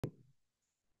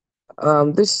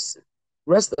This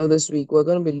rest of this week, we're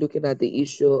going to be looking at the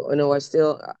issue, we're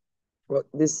still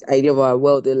this idea of our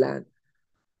wealthy land.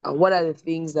 What are the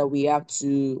things that we have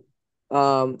to,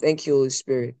 thank you, Holy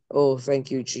Spirit. Oh,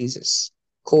 thank you, Jesus.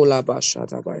 Kola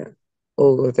bashatabaya.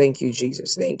 Oh, thank you,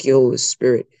 Jesus. Thank you, Holy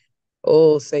Spirit.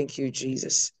 Oh, thank you,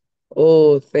 Jesus.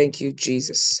 Oh, thank you,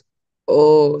 Jesus.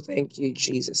 Oh, thank you,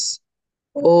 Jesus.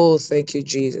 Oh, thank you,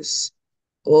 Jesus.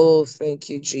 Oh, thank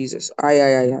you, Jesus. Ay,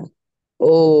 ay, ay, ay.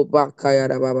 Oh, bakaya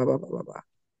da ba ba ba ba ba ba.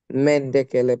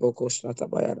 Mendekele boko shata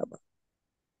ba ya da ba.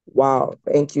 Wow.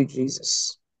 Thank you,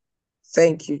 Jesus.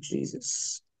 Thank you,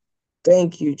 Jesus.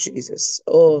 Thank you, Jesus.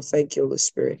 Oh, thank you, Holy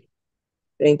Spirit.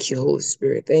 Thank you, Holy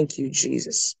Spirit. Thank you,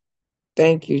 Jesus.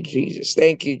 Thank you, Jesus.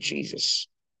 Thank you, Jesus.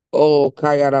 Oh,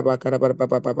 kaya da ba ka da ba ba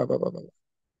ba ba ba ba ba ba.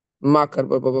 Makar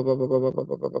ba ba ba ba ba ba ba ba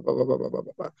ba ba ba ba ba ba ba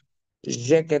ba ba.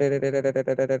 Jekere de de de de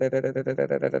de de de de de de de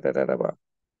de de de de de de ba.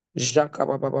 Jaka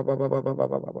ba ba ba ba ba ba ba ba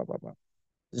ba ba ba ba.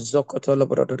 Zokotolo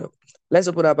brododo. Let's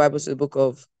open our Bibles to the book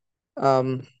of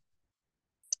um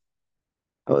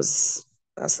I was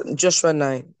that's Joshua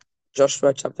 9.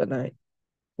 Joshua chapter 9.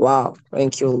 Wow.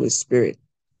 Thank you, Holy Spirit.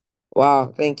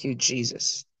 Wow. Thank you,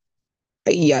 Jesus.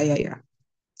 Yeah, yeah, yeah.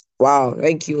 Wow.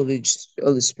 Thank you,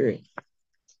 Holy Spirit.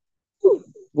 Whew.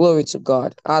 Glory to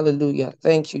God. Hallelujah.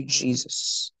 Thank you,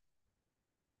 Jesus.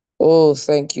 Oh,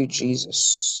 thank you,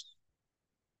 Jesus.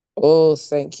 Oh,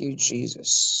 thank you,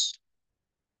 Jesus.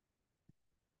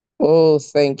 Oh,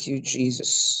 thank you,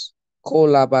 Jesus.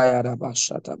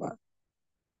 Kolabayadabashataba.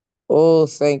 Oh,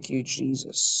 thank you,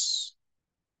 Jesus.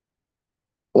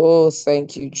 Oh,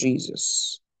 thank you,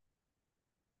 Jesus.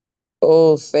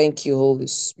 Oh, thank you, Holy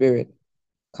Spirit.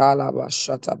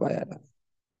 Kalabashatabayada.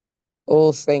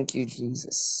 Oh, thank you,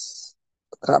 Jesus.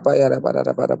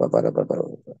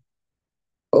 Kabayadabadabadabadabadabada.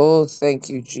 Oh, thank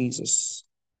you, Jesus.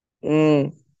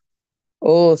 Mm.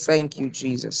 Oh, thank you,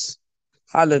 Jesus.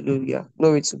 Hallelujah.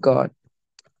 Glory to God.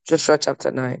 Joshua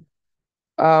chapter 9.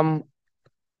 Um,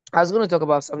 I was going to talk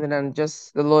about something, and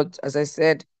just the Lord, as I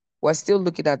said, we're still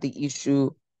looking at the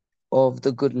issue of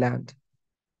the good land.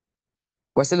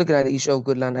 We're still looking at the issue of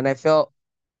good land. And I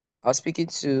was speaking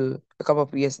to a couple of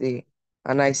people yesterday,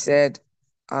 and I said,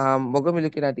 we're going to be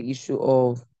looking at the issue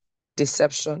of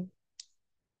deception,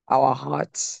 our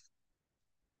hearts,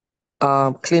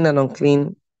 clean and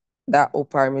unclean, that whole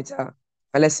parameter,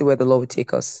 and let's see where the Lord will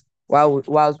take us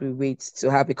whilst we wait to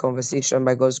have a conversation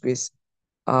by God's grace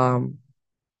um,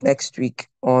 next week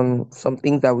on some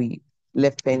things that we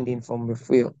left pending from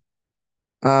refuel.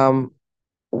 Um,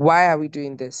 why are we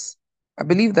doing this? I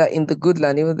believe that in the good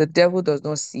land, even the devil does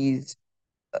not cease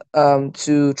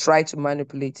to try to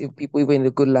manipulate people even in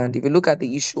the good land. If you look at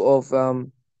the issue of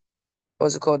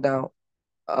what's it called now?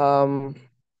 Um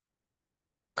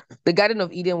the Garden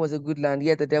of Eden was a good land,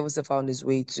 yet the devil still found his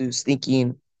way to sneak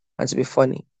in and to be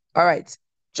funny. All right.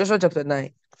 Joshua chapter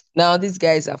 9. Now these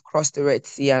guys have crossed the Red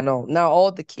Sea and all. Now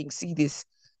all the kings see this.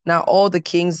 Now all the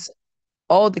kings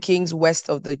west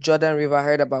of the Jordan River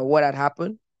heard about what had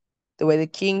happened. They were the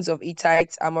kings of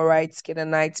Hittites, Amorites,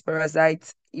 Canaanites,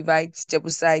 Perizzites, Evites,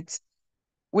 Jebusites,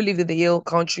 who lived in the hill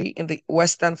country in the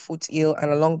western foothill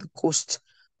and along the coast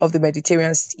of the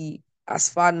Mediterranean Sea, as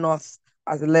far north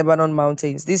as the Lebanon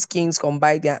mountains. These kings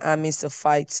combined their armies to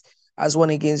fight as one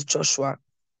against Joshua.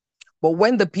 But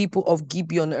when the people of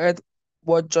Gibeon heard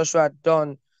what Joshua had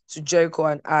done to Jericho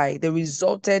and Ai, they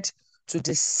resorted to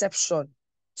deception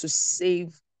to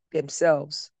save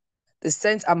themselves. They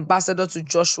sent ambassador to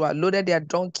Joshua, loaded their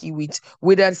donkey with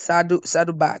withered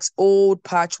saddlebags, old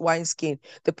patched wineskin.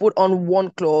 They put on one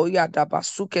cloth, yadaba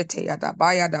sukete,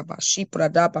 yadaba yadaba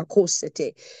shipradaba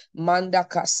kosete, manda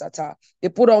kasata. They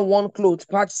put on one cloth,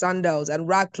 patched sandals and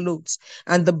rag clothes,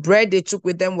 and the bread they took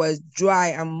with them was dry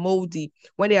and moldy.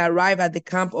 When they arrived at the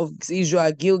camp of Israel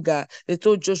at Gilgal, they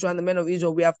told Joshua and the men of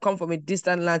Israel, "We have come from a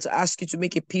distant land to ask you to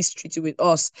make a peace treaty with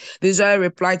us." The Israel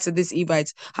replied to these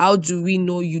Evites, "How do we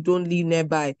know you don't live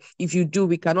nearby? If you do,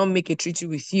 we cannot make a treaty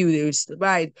with you." They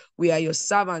replied, "We are your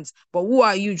servants." "But who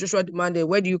are you?" Joshua demanded.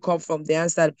 "Where do you come from?" They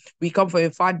answered, "We come from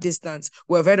a far distance.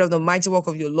 We have heard of the mighty work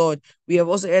of your Lord. We have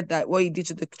also heard that what you did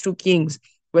to the two kings."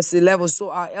 Verse 11, so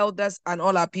our elders and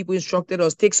all our people instructed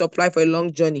us, take supply for a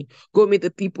long journey. Go meet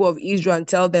the people of Israel and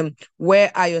tell them,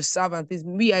 where are your servants? Please,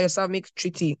 we are your servants, make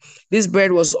treaty. This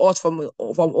bread was hot from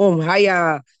home.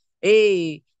 Higher.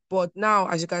 Hey. But now,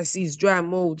 as you can see, it's dry and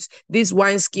molds. These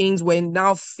wineskins were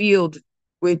now filled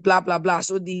with blah, blah, blah.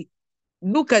 So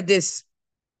look at this.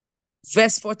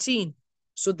 Verse 14.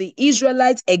 So the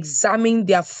Israelites examined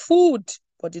their food,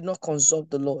 but did not consult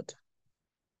the Lord.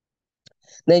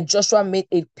 Then Joshua made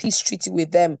a peace treaty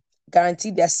with them,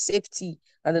 guaranteed their safety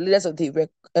and the leaders of the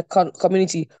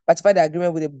community ratified the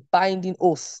agreement with a binding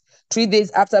oath. 3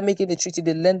 days after making the treaty,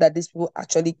 they learned that these people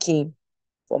actually came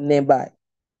from nearby.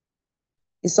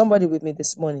 Is somebody with me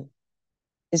this morning?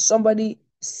 Is somebody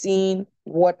seeing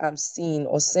what I'm seeing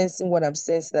or sensing what I'm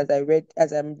sensing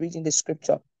as I'm reading the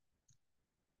scripture?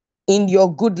 In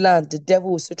your good land, the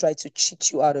devil will still try to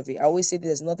cheat you out of it. I always say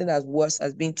there's nothing as worse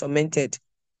as being tormented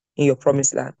in your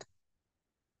promised land.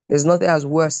 There's nothing as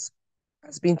worse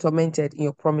as being tormented in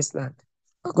your promised land.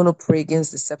 I'm going to pray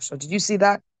against deception. Did you see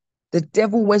that? The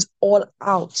devil went all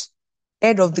out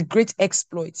ahead of the great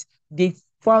exploit. They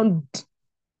found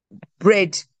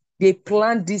bread. They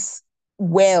planned this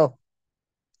well.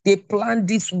 They planned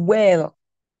this well.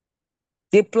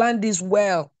 They planned this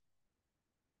well.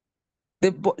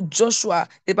 Joshua,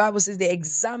 the Bible says they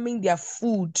examined their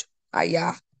food,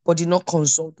 but did not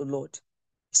consult the Lord.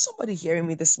 Is somebody hearing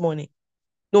me this morning?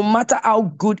 No matter how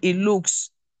good it looks,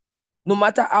 no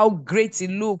matter how great it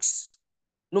looks,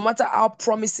 no matter how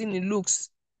promising it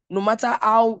looks, no matter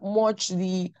how much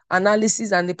the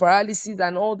analysis and the paralysis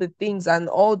and all the things and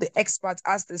all the experts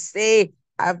has to say,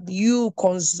 have you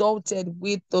consulted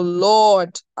with the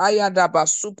Lord?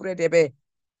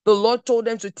 The Lord told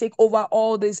them to take over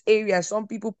all these areas. Some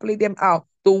people play them out.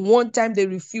 The one time they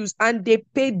refused, and they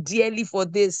paid dearly for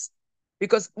this.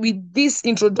 Because with this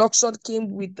introduction came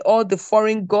with all the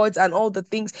foreign gods and all the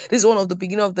things. This is one of the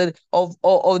beginning of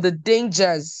the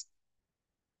dangers.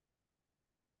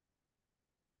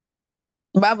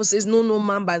 The Bible says, no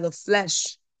man by the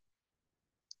flesh.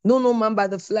 No man by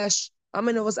the flesh. How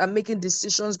many of us are making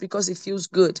decisions because it feels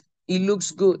good? It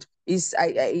looks good.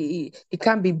 It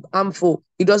can't be harmful.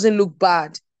 It doesn't look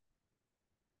bad.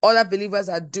 Other believers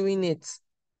are doing it.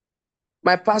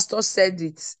 My pastor said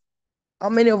it. How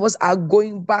many of us are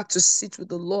going back to sit with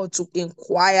the Lord to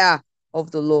inquire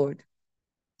of the Lord?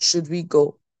 Should we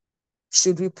go?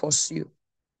 Should we pursue?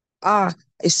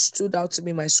 It stood out to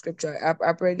me, my scripture. I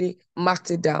already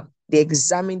marked it down. They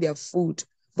examined their food,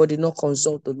 but did not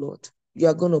consult the Lord. You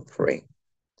are going to pray.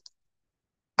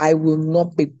 I will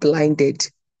not be blinded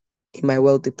in my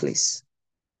wealthy place.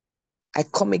 I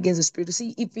come against the spirit to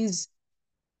see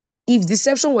if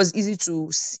deception was easy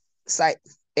to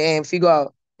figure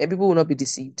out, then people will not be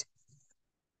deceived.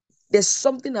 There's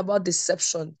something about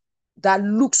deception that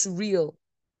looks real,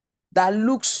 that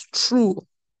looks true,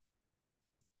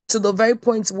 to the very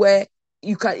point where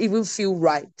you can even feel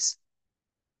right.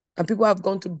 And people have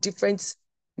gone through different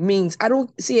means. I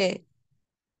don't see it.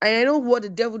 And I know what the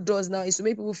devil does now is to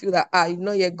make people feel that, you're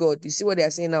not yet God. You see what they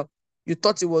are saying now? You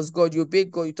thought it was God, you obeyed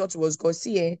God, you thought it was God.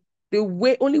 See,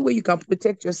 the only way you can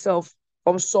protect yourself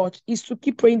from such is to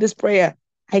keep praying this prayer.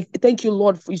 I thank you,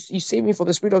 Lord, for you save me from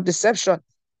the spirit of deception.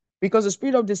 Because the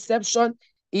spirit of deception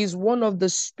is one of the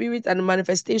spirit and the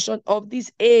manifestation of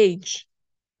this age.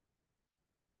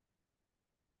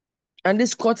 And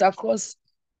this cuts across,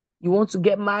 you want to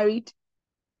get married,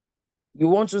 you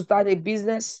want to start a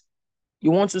business, you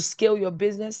want to scale your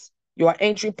business, you are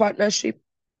entering partnership,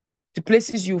 the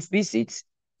places you visit,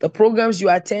 the programs you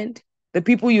attend, the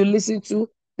people you listen to,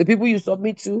 the people you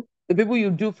submit to, the people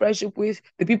you do friendship with,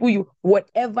 the people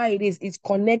whatever it is, it's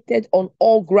connected on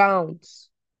all grounds.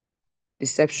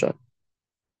 Deception.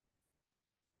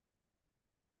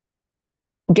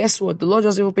 Guess what? The Lord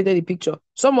just even painted the picture.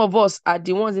 Some of us are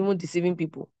the ones even deceiving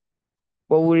people,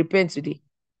 but we repent today.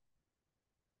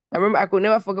 I remember I could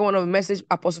never forget one of the message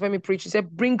Apostle Femi preached. He said,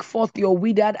 "Bring forth your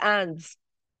withered hands."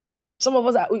 Some of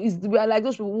us we are like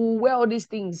those people who wear all these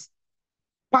things.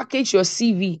 Package your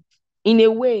CV in a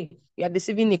way you are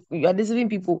deceiving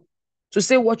people to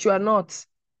say what you are not.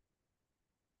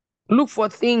 Look for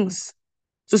things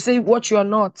to say what you are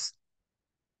not.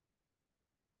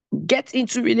 Get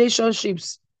into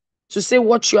relationships to say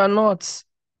what you are not.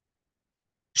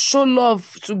 Show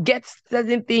love to get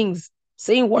certain things,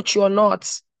 saying what you are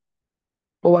not.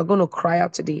 But we're going to cry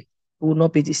out today. We will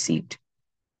not be deceived.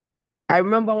 I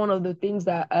remember one of the things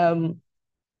that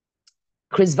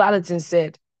Chris Valentin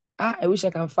said. I wish I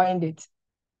can find it.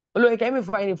 Look, can we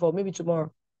find it for maybe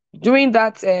tomorrow? During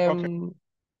that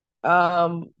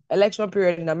election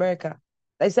period in America,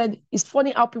 they said it's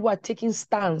funny how people are taking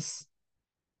stance.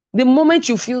 The moment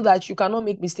you feel that you cannot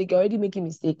make mistake, you're already making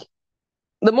mistake.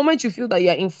 The moment you feel that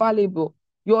you're infallible,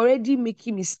 you're already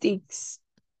making mistakes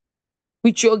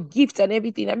with your gift and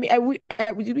everything. I mean,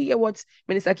 did we hear what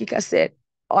Minister Kika said?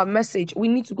 Our message. We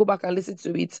need to go back and listen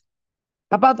to it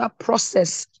about that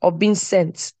process of being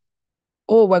sent.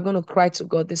 Oh, we're going to cry to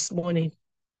God this morning.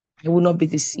 I will not be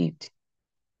deceived.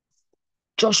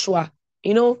 Joshua,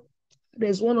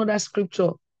 there's one other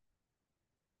scripture.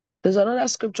 There's another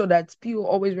scripture that people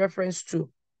always reference to.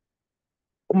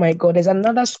 Oh my God, there's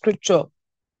another scripture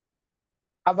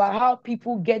about how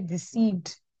people get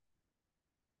deceived.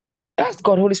 Ask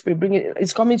God, Holy Spirit, bring it.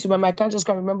 It's coming to my mind. I can't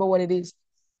remember what it is.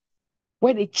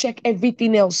 Where they check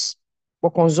everything else but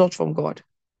consult from God.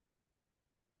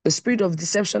 The spirit of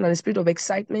deception and the spirit of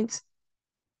excitement,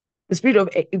 the spirit of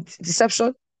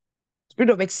deception, spirit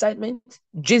of excitement,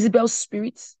 Jezebel's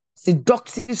spirits,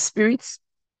 seductive spirits.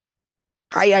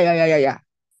 Yeah.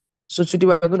 So today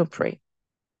we're going to pray.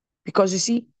 Because you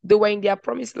see, they were in their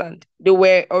promised land. They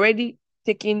were already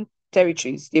taking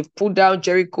territories. They've pulled down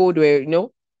Jericho, they were,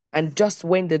 and just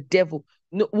when the devil,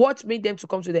 what made them to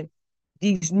come to them?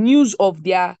 These news of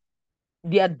their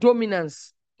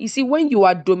dominance. You see, when you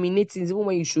are dominating, even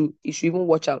when you should even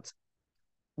watch out.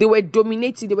 They were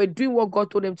dominating, they were doing what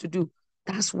God told them to do.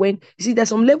 That's when you see there's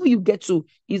some level you get to.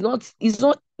 It's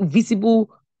not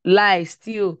visible lie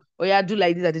still. Or yeah, do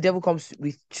like this that the devil comes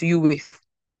to you with.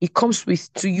 It comes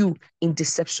to you in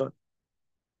deception.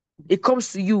 It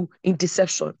comes to you in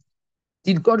deception.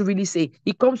 Did God really say?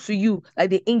 It comes to you like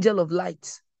the angel of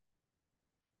light.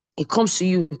 It comes to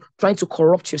you trying to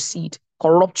corrupt your seed,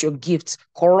 corrupt your gifts,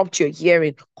 corrupt your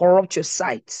hearing, corrupt your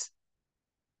sight.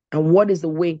 And what is the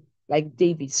way? Like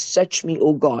David, search me,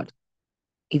 O God,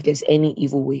 if there's any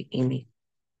evil way in me.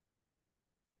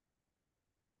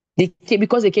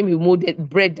 Because they came with molded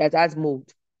bread that has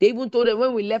mold. They even told them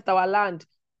when we left our land,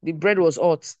 the bread was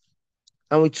hot.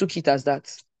 And we took it as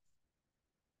that.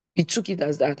 We took it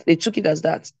as that. They took it as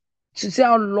that. To see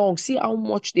how long, see how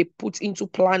much they put into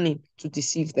planning to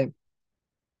deceive them.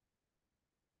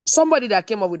 Somebody that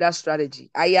came up with that strategy.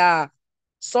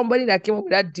 Somebody that came up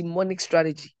with that demonic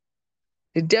strategy.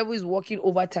 The devil is working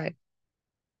overtime.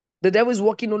 The devil is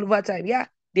working all overtime. Yeah,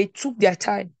 they took their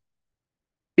time.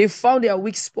 They found their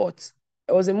weak spot.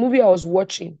 There was a movie I was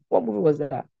watching. What movie was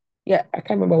that? Yeah, I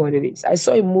can't remember what it is. I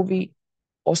saw a movie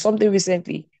or something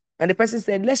recently, and the person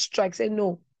said, let's strike. I said,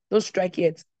 no, don't strike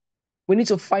yet. We need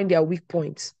to find their weak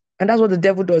points. And that's what the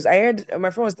devil does. I heard my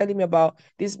friend was telling me about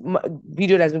this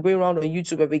video that's been going around on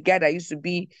YouTube of a guy that used to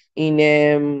be in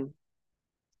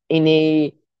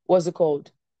a, what's it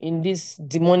called? In this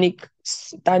demonic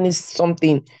satanist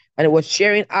something. And it was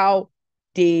sharing how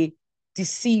they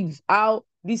deceive, how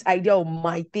this idea of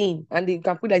my thing, and they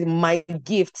can put like my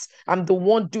gifts. I'm the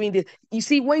one doing this. You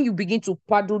see, when you begin to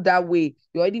paddle that way,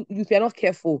 if you're not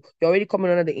careful, you're already coming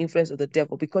under the influence of the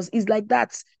devil, because it's like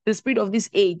that. The spirit of this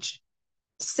age,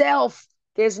 self.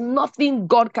 There's nothing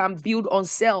God can build on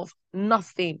self.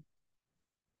 Nothing.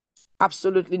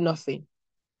 Absolutely nothing.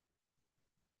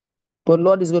 But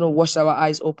Lord is going to wash our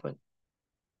eyes open.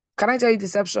 Can I tell you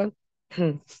deception?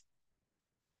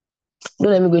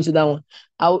 Don't let me go into that one.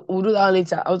 We'll do that one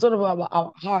later. I was talking about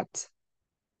our heart,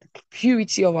 the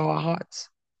purity of our heart,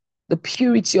 the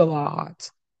purity of our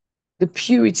heart, the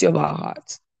purity of our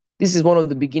heart. This is one of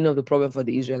the beginning of the problem for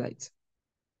the Israelites,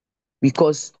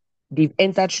 because they've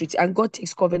entered treaty, and God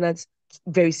takes covenants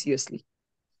very seriously.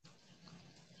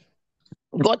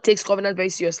 God takes covenant very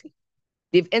seriously.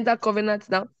 They've entered covenant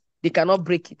now. They cannot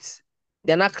break it.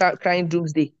 They're not crying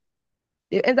doomsday.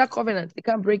 They've entered covenant. They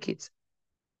can't break it.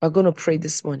 We're going to pray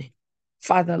this morning.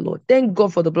 Father, Lord, thank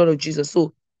God for the blood of Jesus.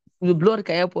 So the blood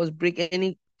can help us break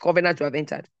any covenant we have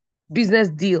entered. Business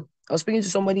deal. I was speaking to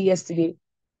somebody yesterday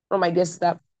from my guest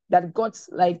staff that got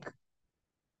like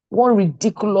one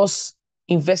ridiculous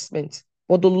investment.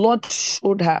 But the Lord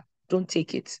showed her, don't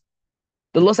take it.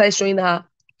 The Lord started showing her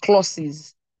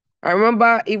clauses. I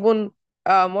remember even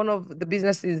one of the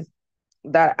businesses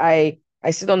that I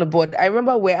sit on the board. I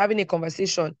remember we're having a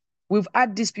conversation. We've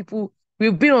had these people,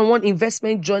 we've been on one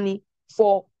investment journey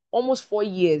for almost 4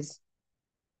 years.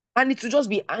 And it will just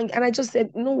be, and I just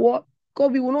said, you know what?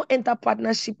 God, we will not enter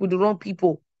partnership with the wrong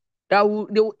people. They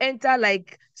will enter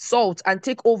like salt and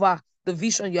take over the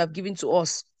vision you have given to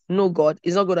us. No, God,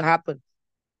 it's not going to happen.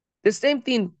 The same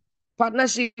thing,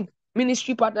 partnership,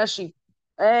 ministry partnership,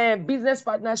 business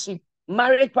partnership,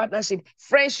 marriage partnership,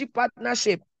 friendship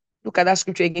partnership. Look at that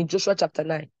scripture again, Joshua chapter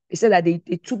 9. It said that they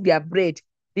took their bread.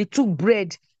 They took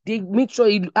bread. They make sure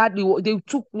they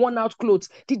took worn out clothes.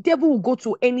 The devil will go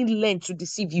to any length to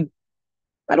deceive you.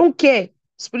 I don't care.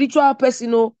 Spiritual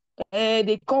person,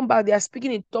 they come back, they are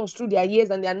speaking in tongues through their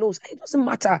ears and their nose. It doesn't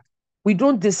matter. We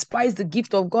don't despise the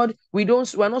gift of God. We're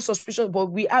not suspicious, but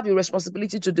we have a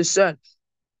responsibility to discern.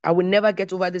 I will never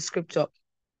get over this scripture.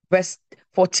 Verse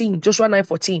 14, Joshua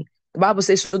 9:14. The Bible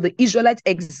says, so the Israelites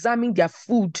examined their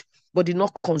food, but did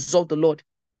not consult the Lord.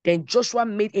 Then Joshua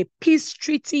made a peace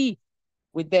treaty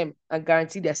with them and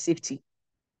guaranteed their safety.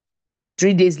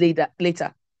 3 days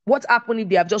later, what happened if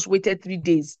they have just waited 3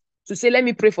 days? to say, let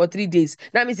me pray for 3 days.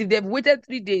 That means if they've waited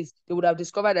 3 days, they would have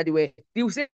discovered that they were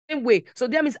the same way. So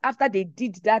that means after they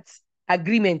did that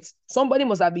agreement, somebody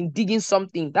must have been digging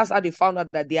something. That's how they found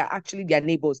out that they are actually their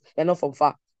neighbors. They're not from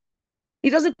far.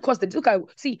 It doesn't cost them. Look at,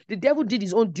 see, the devil did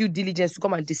his own due diligence to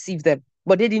come and deceive them,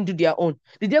 but they didn't do their own.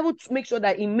 The devil to make sure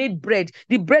that he made bread.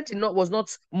 The bread was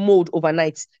not mold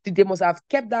overnight. They must have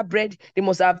kept that bread. They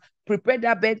must have prepared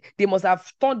that bread. They must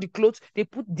have turned the clothes. They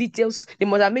put details. They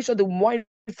must have made sure the wine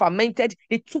fermented.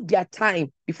 They took their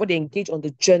time before they engaged on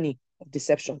the journey of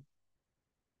deception.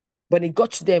 But it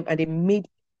got to them and they made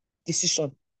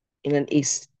decision in an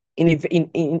haste,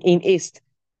 in haste,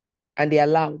 and they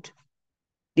allowed.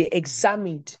 They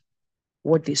examined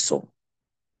what they saw.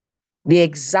 They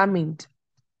examined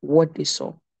what they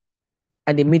saw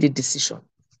and they made a decision.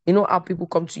 You know how people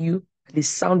come to you, they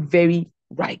sound very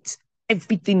right.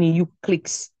 Everything in you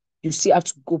clicks. You still have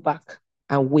to go back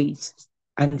and wait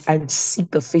and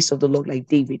seek the face of the Lord like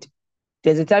David.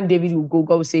 There's a time David will go,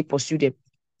 God will say, pursue them.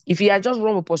 If he had just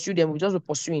run to pursue them, we'll just be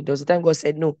pursuing. There was a time God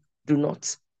said, no, do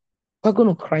not. We're going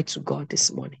to cry to God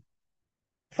this morning.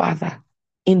 Father,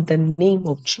 in the name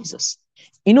of Jesus.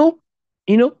 You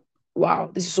know, wow,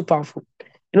 this is so powerful.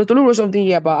 Tolu wrote something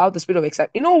here about how the spirit of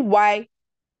excitement. You know why?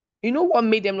 You know what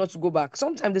made them not to go back?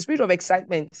 Sometimes the spirit of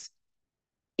excitement,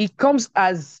 it comes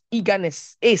as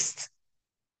eagerness, haste.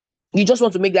 You just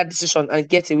want to make that decision and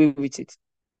get away with it.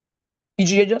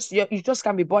 You just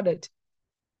can't be bothered.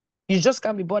 You just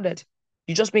can't be bothered.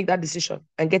 You just make that decision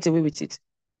and get away with it.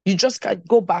 You just can't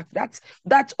go back.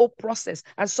 That's whole process.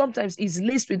 And sometimes it's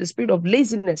laced with the spirit of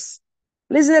laziness.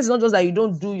 Laziness is not just that you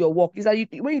don't do your work. It's that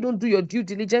when you don't do your due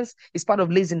diligence, it's part of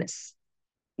laziness.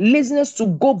 Laziness to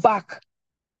go back.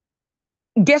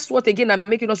 Guess what again? I'm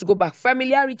making us to go back.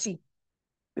 Familiarity.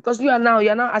 Because you're now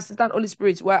assistant Holy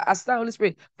Spirit. We're assistant Holy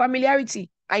Spirit. Familiarity.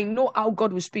 I know how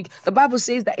God will speak. The Bible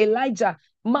says that Elijah,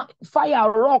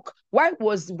 fire, rock. Why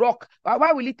was rock?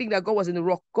 Why will he think that God was in the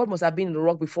rock? God must have been in the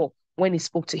rock before when he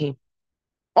spoke to him.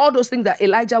 All those things that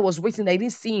Elijah was waiting, that he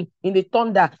didn't see in the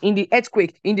thunder, in the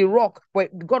earthquake, in the rock,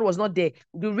 but God was not there.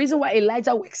 The reason why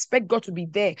Elijah would expect God to be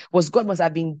there was God must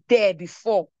have been there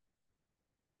before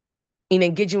in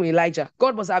engaging with Elijah.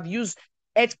 God must have used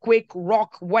earthquake,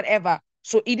 rock, whatever.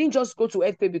 So he didn't just go to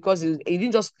earthquake because he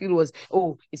didn't just feel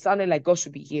it sounded like God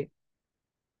should be here.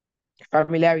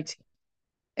 Familiarity,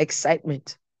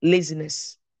 excitement,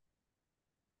 laziness,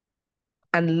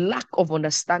 and lack of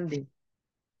understanding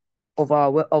of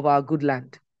our good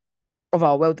land, of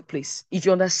our wealthy place. If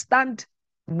you understand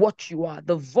what you are,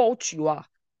 the vault you are,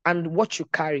 and what you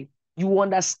carry, you will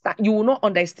not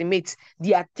underestimate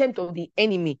the attempt of the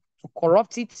enemy to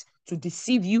corrupt it, to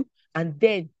deceive you, and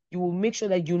then you will make sure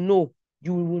that you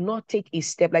will not take a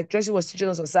step. Like Tracy was teaching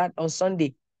us on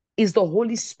Sunday, is the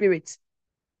Holy Spirit.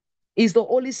 Is the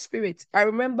Holy Spirit. I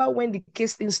remember when the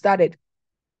case thing started.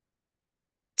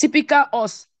 Typical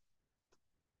us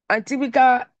and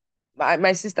typical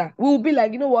my sister, we will be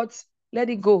like, you know what? Let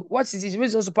it go. What is it? We're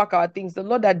supposed to pack our things. The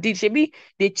Lord that did, Shebi,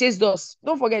 they chased us.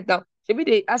 Don't forget now. Shebi,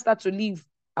 they asked her to leave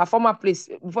her former place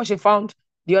before she found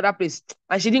the other place.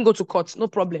 And she didn't go to court. No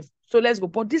problem. So let's go.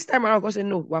 But this time around, God said,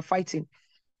 no, we're fighting.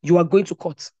 You are going to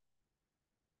court.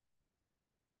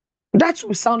 That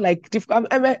will sound like difficult.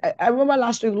 I remember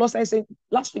last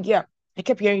week, yeah, I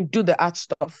kept hearing, do the art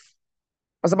stuff.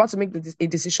 I was about to make a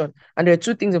decision, and there were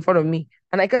two things in front of me.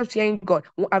 And I kept hearing God,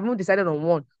 I've not decided on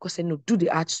one. God said, no, do the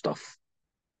hard stuff.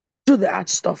 Do the hard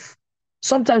stuff.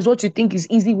 Sometimes what you think is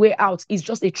easy way out is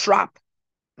just a trap.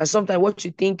 And sometimes what you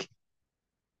think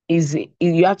is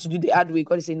you have to do the hard way.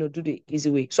 God is saying, no, do the easy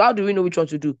way. So how do we know which one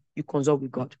to do? You consult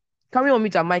with God. Can we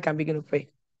unmute our mic and begin to pray?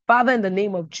 Father, in the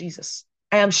name of Jesus,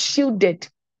 I am shielded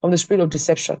from the spirit of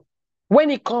deception.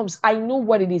 When it comes, I know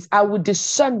what it is. I will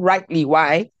discern rightly.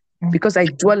 Why? Because I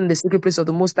dwell in the secret place of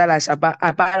the Most High, I shall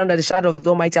abide under the shadow of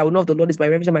the Almighty. I will know of the Lord is my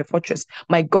refuge and my fortress.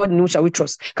 My God, in whom shall we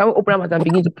trust? Can we open our mouth and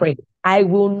begin to pray? I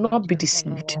will not be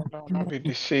deceived.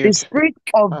 The spirit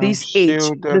of this age,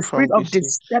 the spirit of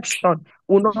deception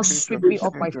will not sweep me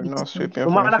off my feet. No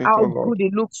matter how good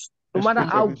it looks, no matter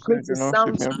how great it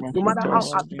sounds, no matter how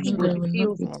appealing it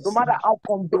feels, no matter how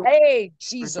hey,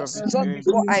 Jesus, just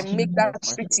before I make that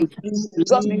treaty,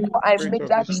 just before I make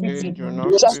that treaty,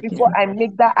 just before I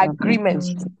make that agreement,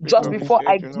 just before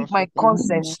I give my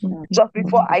consent, just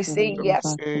before I say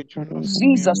yes,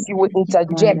 Jesus, you will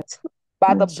interject.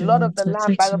 by the blood of the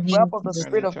Lamb, by the breath of the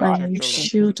Spirit of I God. am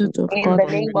shielded, oh In God. the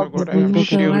name of You God, I am remove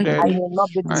Jesus, the right I shielded. will not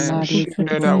be I am deceived.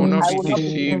 shielded. I will not I be will not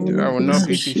be I deceived. will deceived. I not will be not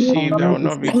be I deceived. will deceived. not I be will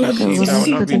not be deceived. I will deceived. I will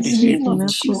not be not be In the deceived name in of deceived.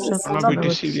 the Jesus. Jesus. I will not be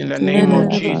deceived in the Let name of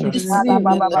it Jesus. deceive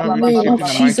me in I will the not be name deceived of in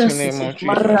the mighty Jesus. name of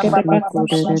Jesus. I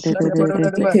will not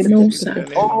be deceived in Rakadabakashikiteketeketekenusa. the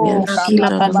name of Jesus.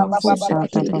 Yanakila I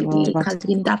bamakosepekete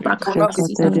kalinda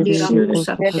brakadasi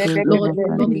andiriusa. Lord, we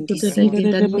will not be deceived in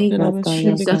the name of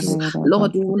Jesus.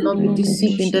 Lord, we will will not be not be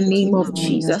deceived in the deceived name in the of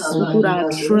name of will Jesus. We not be put deceived our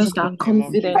in trust, our the name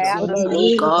of I confidence Jesus. have in the you, O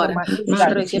solution for God. my sister.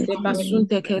 Maregede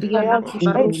basunte In the keriana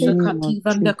name of kibaruse Jesus.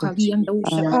 kativanda kalianda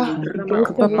usha. I Pray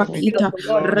for will Ramakuba me, not be Spirit of pakita. the deceived.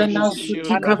 Lord, Lord, Rena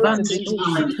shield I'm sutika me. able to vande see.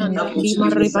 dusitanda Shield me. lima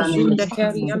rebazunde In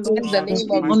keriando the usha. name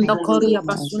Surround of my On the Jesus. family. Korea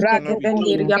I will basunte not be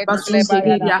kevenderia deceived. basunte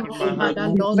deria. Keep my heart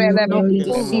Father fixed Lord, in we the will not be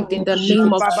mighty name of deceived in the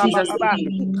name of Jesus. Jesus.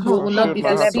 We will not Shield be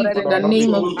my heart, deceived in Lord. I the will not be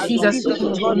name of As deceived. Jesus. Jesus We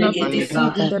was will not not be deceived,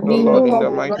 deceived in the Oh name of Lord, in so the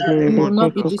we will Jesus. not be mighty name We of will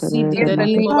deceived. not be Jesus. deceived in In the the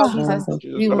name name of of Jesus. Jesus.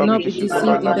 Jesus We will will not be not be deceived, oh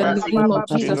Lord, deceived in in the the mighty name name of of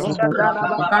Jesus. Jesus. In the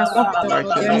Basuta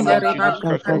mighty name kodende of Jesus reba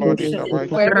Christ, oh Lord, in kakadusha. the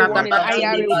mighty For name of everyone in the Jesus.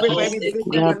 IARA, we pray for every business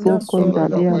Yana business. soro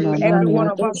Every kokoria one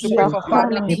of us to pray dadosia. for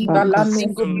family Kiba people, lano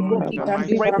single Oh people, Lord, sukubi in the kandi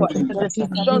mighty pray name for of the barakadati Jesus.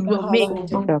 decisions we've made.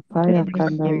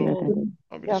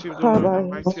 I'll be deceived, oh Lord, in the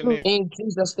mighty name. In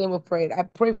Jesus' name we pray. I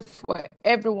pray for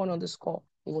everyone on this call.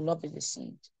 We will not be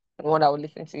deceived. And one I will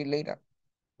listen to you later.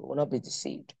 We will not be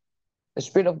deceived. The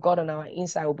Spirit of God on our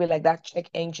inside will be like that check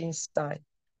engine sign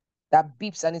that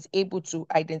beeps and is able to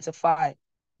identify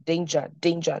danger,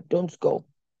 danger, don't go.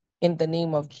 In the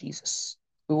name of Jesus,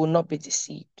 we will not be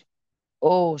deceived.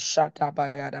 Oh,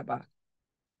 shakabayadaba.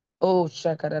 Oh,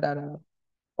 shakadadada.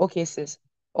 Okay, sis.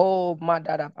 Oh,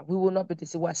 madadaba. We will not be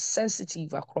deceived. We're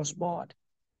sensitive across board.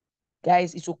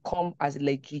 Guys, it will come as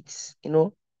legit.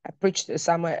 I preached the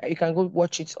sermon. You can go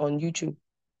watch it on YouTube.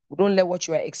 Don't let what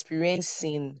you are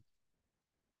experiencing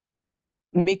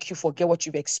make you forget what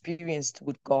you've experienced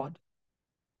with God.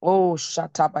 Oh,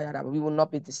 shatabayadaba. We will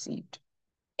not be deceived.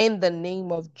 In the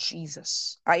name of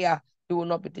Jesus. We will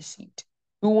not be deceived.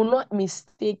 We will not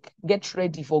mistake get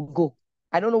ready for go.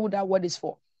 I don't know what that word is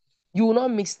for. You will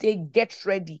not mistake get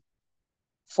ready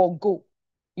for go.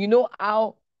 You know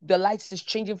how the light is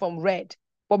changing from red,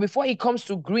 but before it comes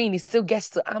to green, it still gets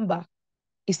to amber.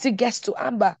 It still gets to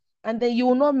amber. And then you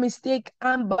will not mistake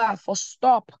amber for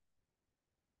stop.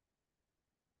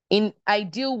 In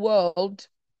ideal world,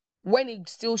 when it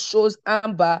still shows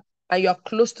amber and you're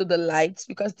close to the light,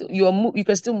 you can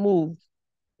still move,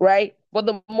 right? But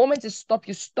the moment it stop,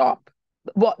 you stop.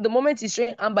 But the moment it's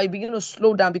showing amber, you begin to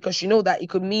slow down because you know that it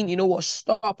could mean, what,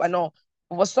 stop and all.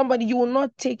 But for somebody, you will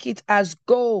not take it as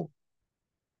go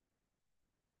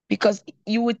because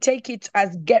you would take it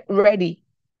as get ready.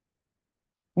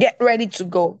 Get ready to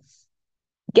go.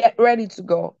 Get ready to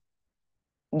go.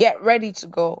 Get ready to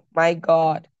go. My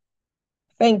God.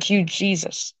 Thank you,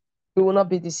 Jesus. We will not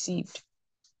be deceived.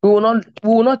 We will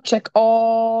not check we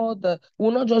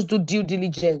will not just do due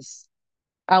diligence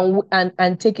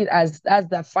and take it as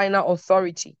the final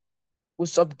authority. We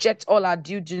subject all our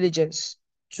due diligence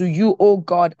to you, oh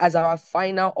God, as our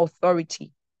final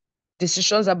authority.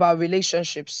 Decisions about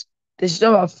relationships, decisions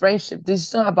about friendship,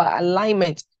 decisions about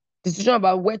alignment, decisions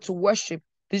about where to worship,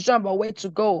 decisions about where to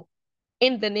go.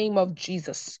 In the name of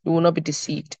Jesus, we will not be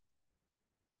deceived.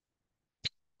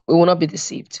 We will not be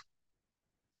deceived.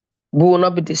 We will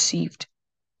not be deceived.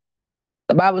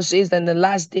 The Bible says that in the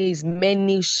last days,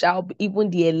 many shall be, even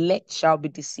the elect shall be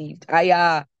deceived.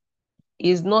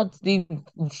 Is not the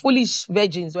foolish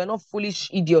virgins. We're not foolish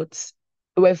idiots.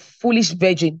 They were foolish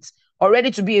virgins. Already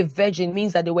to be a virgin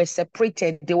means that they were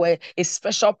separated. They were a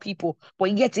special people.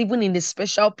 But yet, even in the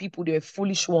special people, they were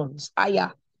foolish ones.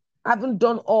 Haven't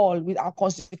done all with our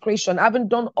consecration. Haven't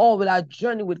done all with our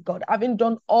journey with God. Haven't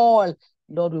done all.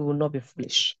 Lord, we will not be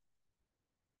foolish.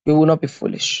 We will not be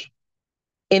foolish.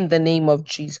 In the name of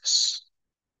Jesus,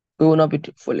 we will not be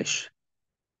foolish.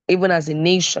 Even as a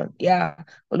nation, a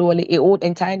whole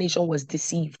entire nation was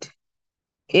deceived.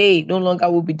 Hey, no longer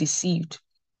will be deceived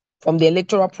from the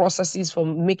electoral processes,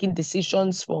 from making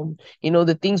decisions, from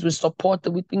the things we support,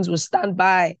 the things we stand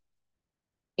by.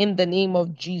 In the name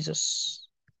of Jesus,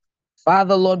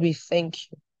 Father, Lord, we thank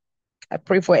you. I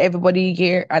pray for everybody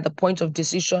here at the point of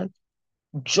decision,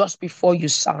 just before you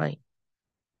sign,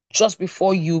 just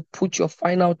before you put your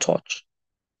final touch.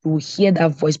 You will hear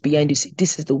that voice behind you say,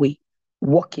 "This is the way.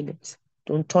 Walk in it.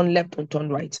 Don't turn left, don't turn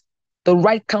right." The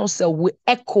right counsel will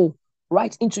echo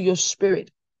right into your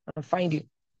spirit and find you.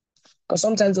 Because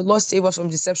sometimes the Lord save us from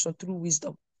deception through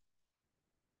wisdom.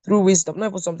 Through wisdom. Not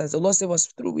even sometimes. The Lord save us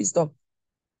through wisdom.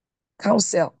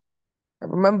 Counsel. I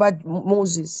remember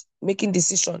Moses making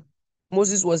decision.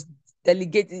 Moses was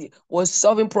delegating, was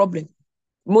solving problem.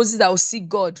 Moses that will see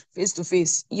God face to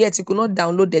face, yet he could not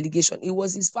download delegation. It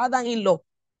was his father-in-law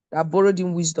that borrowed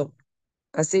him wisdom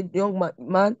and said, young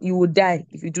man, you will die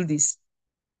if you do this.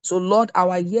 So Lord,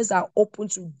 our ears are open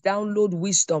to download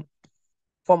wisdom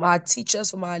from our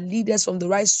teachers, from our leaders, from the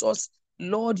right source.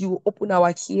 Lord, you will open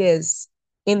our ears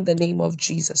in the name of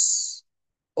Jesus.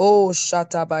 Oh,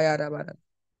 Shatabayadabada.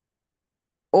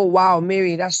 Oh, wow,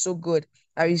 Mary, that's so good.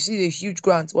 I received a huge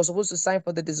grant. Was supposed to sign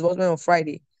for the disbursement on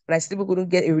Friday, but I still couldn't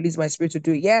get a release my spirit to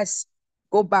do it. Yes,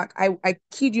 go back. I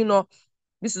kid you not.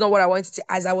 This is not what I wanted to say.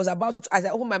 As I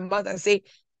open my mouth and say,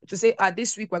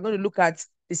 this week we're going to look at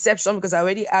deception because I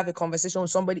already have a conversation with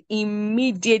somebody.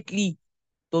 Immediately,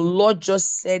 the Lord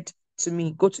just said to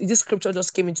me, this scripture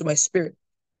just came into my spirit.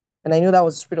 And I knew that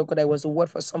was the Spirit of God. That was a word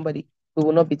for somebody. We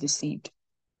will not be deceived.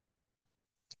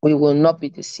 We will not be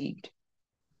deceived.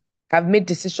 I've made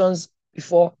decisions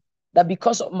before that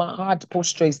because of my heart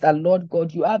posture is that, Lord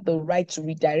God, you have the right to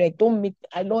redirect.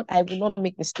 Lord, I will not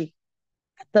make mistake.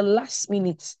 At the last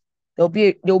minute, there'll be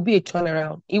a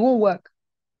turnaround. It won't work.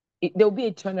 There'll be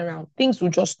a turnaround. Things will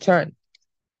just turn.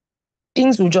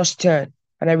 Things will just turn.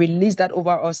 And I release that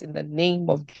over us in the name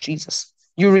of Jesus.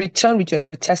 You return with your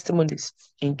testimonies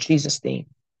in Jesus' name.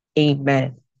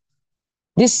 Amen.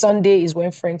 This Sunday is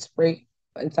when Friends Pray.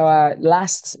 It's our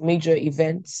last major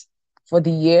event for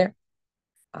the year.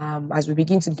 As we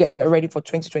begin to get ready for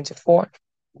 2024,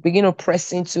 begin to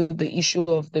press into the issue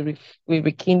of the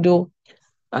rekindle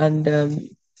and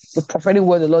the prophetic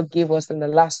word the Lord gave us in the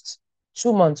last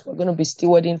 2 months. We're going to be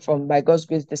stewarding from, by God's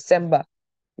grace, December,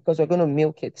 because we're going to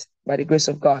milk it by the grace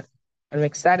of God. And we're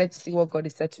excited to see what God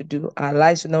is set to do. Our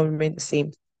lives will not remain the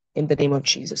same in the name of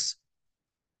Jesus.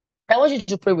 I want you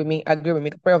to pray with me, agree with me,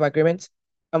 the prayer of agreement.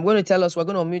 I'm going to tell us, we're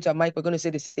going to unmute our mic, we're going to say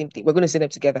the same thing. We're going to say them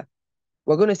together.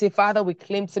 We're going to say, Father, we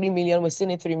claim 3 million. We're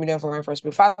sending 3 million for our first.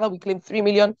 But Father, we claim 3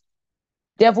 million.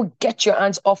 Devil, get your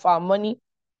hands off our money.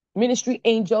 Ministry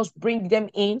angels, bring them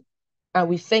in. And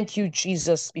we thank you,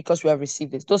 Jesus, because we have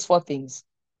received this. Those 4 things.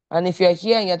 And if you're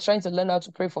here and you're trying to learn how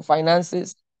to pray for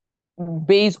finances,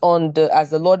 based on as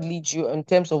the Lord leads you in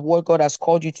terms of what God has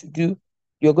called you to do,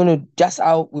 you're going to, that's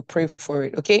how we pray for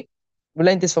it, okay? We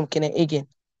learned this from Kenneth Hagin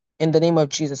in the name of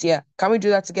Jesus. Yeah. Can we do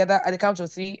that together? At the count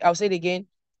of 3, I'll say it again.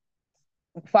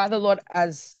 Father, Lord,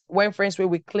 as when Friends Pray,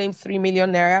 we claim 3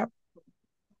 million naira.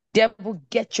 Devil,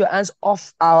 get your hands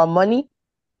off our money.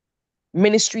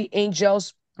 Ministry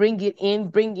angels, bring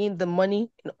in the money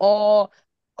in all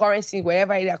currency,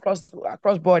 wherever it is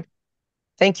across board.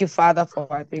 Thank you, Father,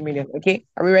 for our 3 million. Okay,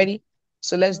 are we ready?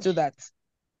 So let's do that.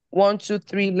 1, 2,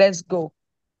 3, let's go.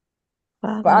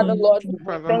 Father, Lord,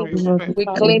 Father, we we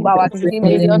claim claim our 3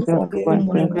 million. the million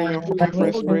for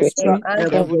Friends Pray. Get your hands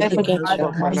Devil, off get your hands off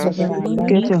our finances.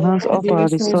 Get your hands off our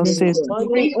resources.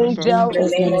 ministry Jesus, angels.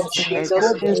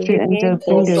 Go Ministry bring it angels,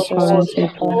 in. bring your currency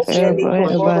to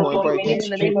wherever wherever Bring it it in needs in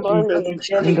the to name of be.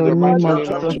 Jesus. in the In the name mighty of name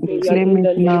of Jesus. We Jesus. claim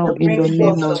it now in the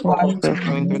name of Jesus, Father. Jesus.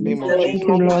 In the name of Thank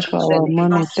you, Jesus. Lord, for our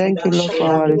money. Thank you, Lord, for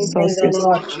our resources.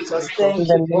 God, in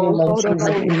the Jesus. name of Jesus.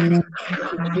 Amen.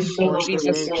 In Once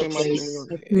Jesus' again, name. claim our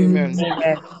 3 million. Amen.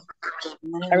 Amen.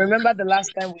 I remember the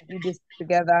last time we did this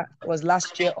together was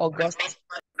last year, August,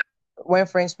 when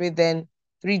Friends Pray, then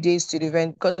 3 days to the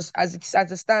event. Because as it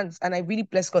stands, and I really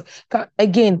bless God. Can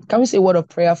we say a word of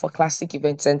prayer for Classic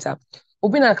Event Center?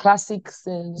 We've been at Classic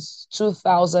since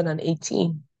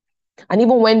 2018. And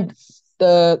even when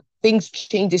the things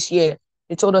changed this year,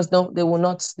 they told us no, they will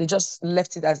not. They just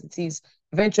left it as it is.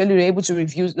 Eventually, we were able to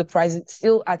review the price,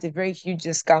 still at a very huge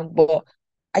discount. But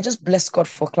I just bless God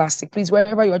for Classic. Please,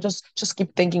 wherever you are, just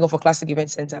keep thinking of a Classic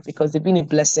Event Center because they've been a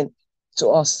blessing to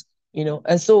us, you know.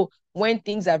 And so when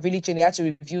things have really changed, they had to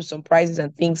review some prices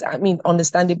and things. I mean,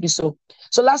 understandably so.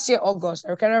 So last year, August,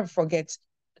 I can never forget,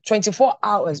 24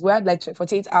 hours. We had like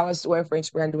 48 hours to wear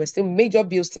French prayer, and there were still major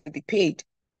bills to be paid.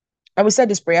 And we said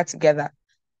this prayer together.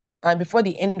 And before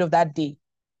the end of that day,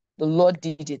 the Lord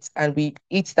did it. And we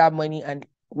ate that money and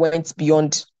went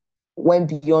beyond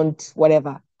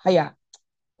whatever. Higher.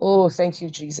 Oh, thank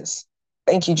you, Jesus.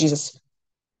 Thank you, Jesus.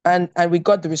 And we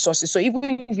got the resources. So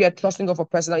even if you're trusting God for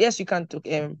personal, yes, you can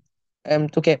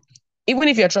okay. Even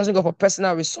if you're trusting God for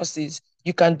personal resources,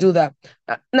 you can do that.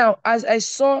 Now, as I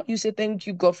saw you say, thank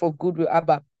you, God, for goodwill,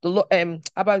 Abba. The Lord,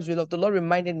 Abba is real. The Lord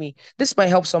reminded me, this might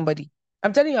help somebody.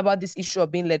 I'm telling you about this issue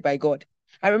of being led by God.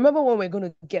 I remember when we were going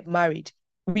to get married,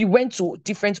 we went to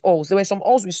different halls. There were some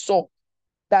halls we saw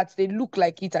that they look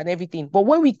like it and everything. But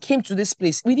when we came to this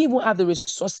place, we didn't even have the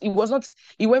resource.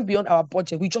 It went beyond our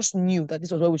budget. We just knew that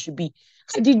this was where we should be.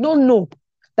 I did not know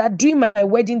that during my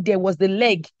wedding there was the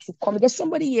leg to come. There's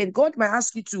somebody here, God might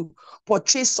ask you to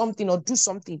purchase something or do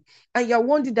something, and you're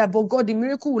wondering that, but God, the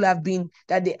miracle will have been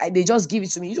that they just give it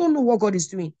to me. You don't know what God is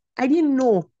doing. I didn't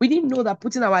know. We didn't know that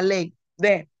putting our leg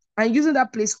there and using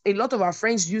that place, a lot of our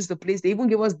friends use the place. They even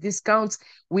gave us discounts.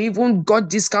 We even got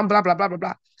discount, blah, blah, blah, blah,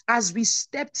 blah. As we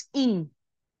stepped in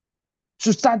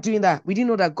to start doing that, we didn't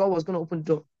know that God was going to open the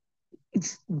door.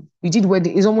 We did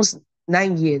wedding. It's almost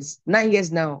 9 years. 9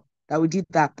 years now that we did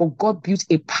that. But God built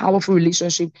a powerful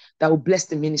relationship that will bless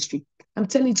the ministry. I'm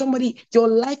telling somebody, your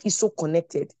life is so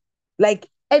connected. Like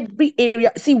every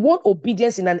area. See, one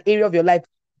obedience in an area of your life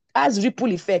has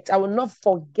ripple effect. I will not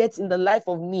forget in the life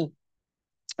of me.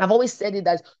 I've always said it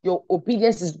that your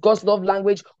obedience is God's love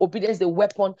language. Obedience is the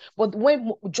weapon. But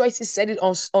when Joyce said it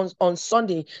on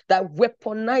Sunday, that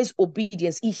weaponized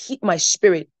obedience, it hit my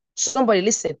spirit. Somebody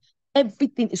listen,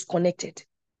 everything is connected.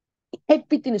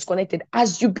 Everything is connected.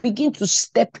 As you begin to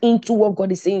step into what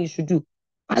God is saying you should do,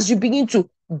 as you begin to,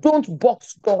 don't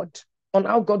box God on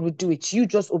how God will do it. You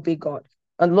just obey God.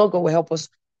 And Lord God will help us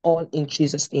all in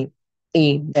Jesus' name.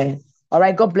 Amen. All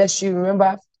right, God bless you.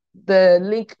 Remember, the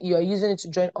link you are using it to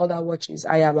join other watches.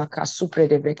 IARA supre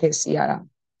de vekesiara.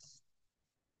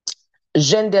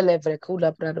 Jendelevre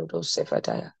kula brado do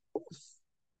sefataya.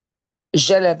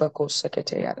 Jelebako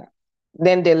seketeyara.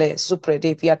 Nendele supre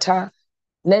de viata.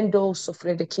 Nendo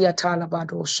supre de kiata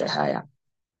labado shehaya.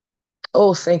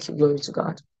 Oh, thank you, glory to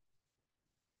God.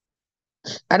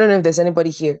 I don't know if there's anybody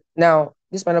here. Now,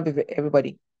 this might not be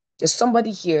everybody. There's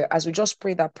somebody here, as we just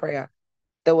prayed that prayer,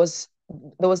 there was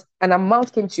an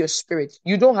amount came to your spirit.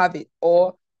 You don't have it,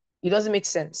 or it doesn't make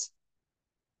sense.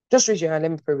 Just raise your hand.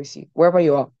 Let me pray with you. Wherever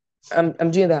you are.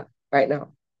 I'm doing that right now.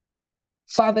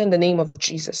 Father, in the name of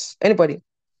Jesus. Anybody?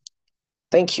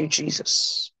 Thank you,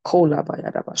 Jesus.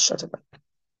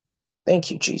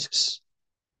 Thank you, Jesus.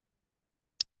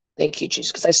 Thank you,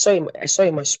 Jesus. Because I saw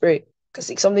in my spirit.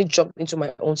 Because something jumped into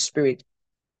my own spirit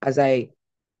as I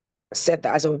said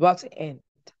that, as I was about to end.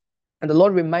 And the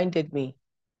Lord reminded me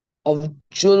of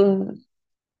June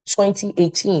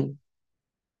 2018.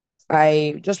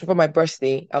 Just before my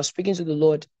birthday, I was speaking to the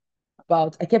Lord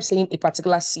about, I kept saying a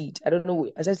particular seed. I don't know.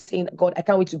 I was saying, God, I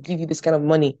can't wait to give you this kind of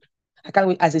money. I can't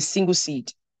wait as a single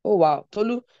seed. Oh, wow.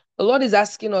 Tolu, the Lord is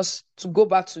asking us to go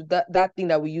back to that thing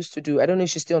that we used to do. I don't know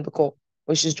if she's still on the call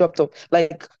or she's dropped off.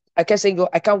 Like, I kept saying, God,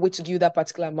 I can't wait to give you that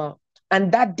particular amount.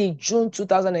 And that day, June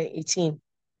 2018,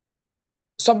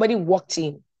 somebody walked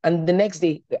in, and the next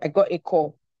day I got a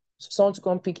call. Someone to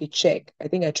come pick a check. I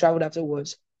think I traveled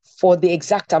afterwards for the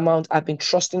exact amount I've been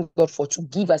trusting God for to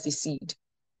give as a seed.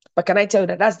 But can I tell you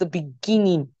that that's the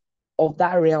beginning of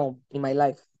that realm in my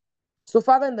life? So,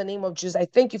 Father, in the name of Jesus, I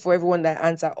thank you for everyone that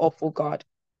answered up, oh God.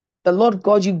 The Lord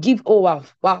God, you give, oh wow,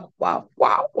 wow, wow,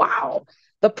 wow, wow.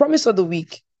 The promise of the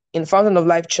week in Fountain of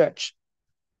Life Church.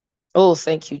 Oh,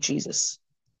 thank you, Jesus.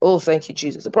 Oh, thank you,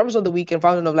 Jesus. The promise of the week in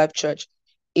Fountain of Life Church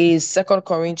is 2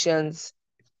 Corinthians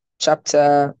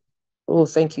chapter, oh,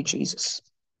 thank you, Jesus.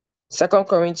 2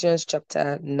 Corinthians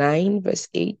chapter 9, verse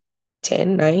 8,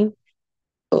 10, 9.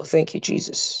 Oh, thank you,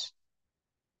 Jesus.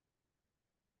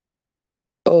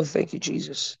 Oh, thank you,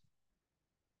 Jesus.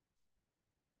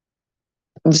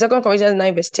 2 Corinthians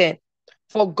 9, verse 10.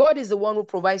 For God is the one who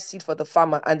provides seed for the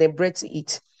farmer and then bread to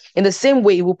eat. In the same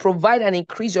way, he will provide and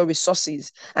increase your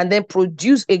resources and then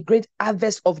produce a great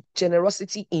harvest of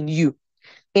generosity in you.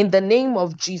 In the name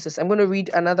of Jesus, I'm going to read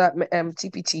another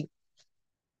TPT.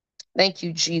 Thank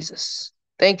you, Jesus.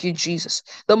 Thank you, Jesus.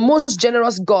 The most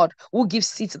generous God who gives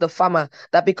seed to the farmer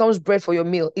that becomes bread for your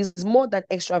meal is more than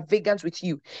extravagant with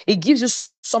you. It gives you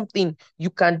something you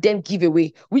can then give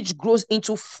away, which grows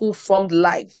into full-formed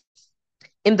life.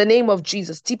 In the name of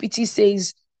Jesus, TPT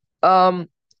says,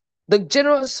 the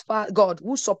generous God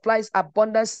who supplies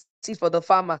abundant seed for the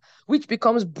farmer, which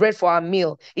becomes bread for our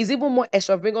meal, is even more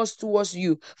extravagant towards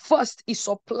you. First, he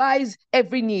supplies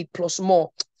every need plus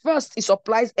more. First, he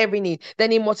supplies every need.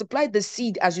 Then he multiplies the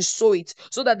seed as you sow it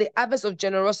so that the harvest of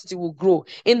generosity will grow.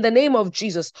 In the name of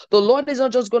Jesus, the Lord is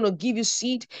not just going to give you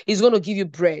seed, he's going to give you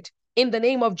bread. In the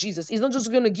name of Jesus, he's not just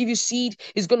going to give you seed,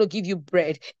 he's going to give you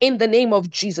bread. In the name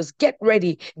of Jesus, get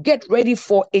ready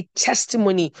for a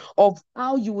testimony of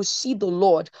how you will see the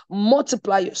Lord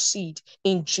multiply your seed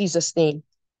in Jesus' name.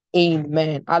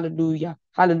 Amen. Hallelujah.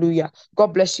 Hallelujah. God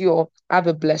bless you all. Have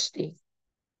a blessed day.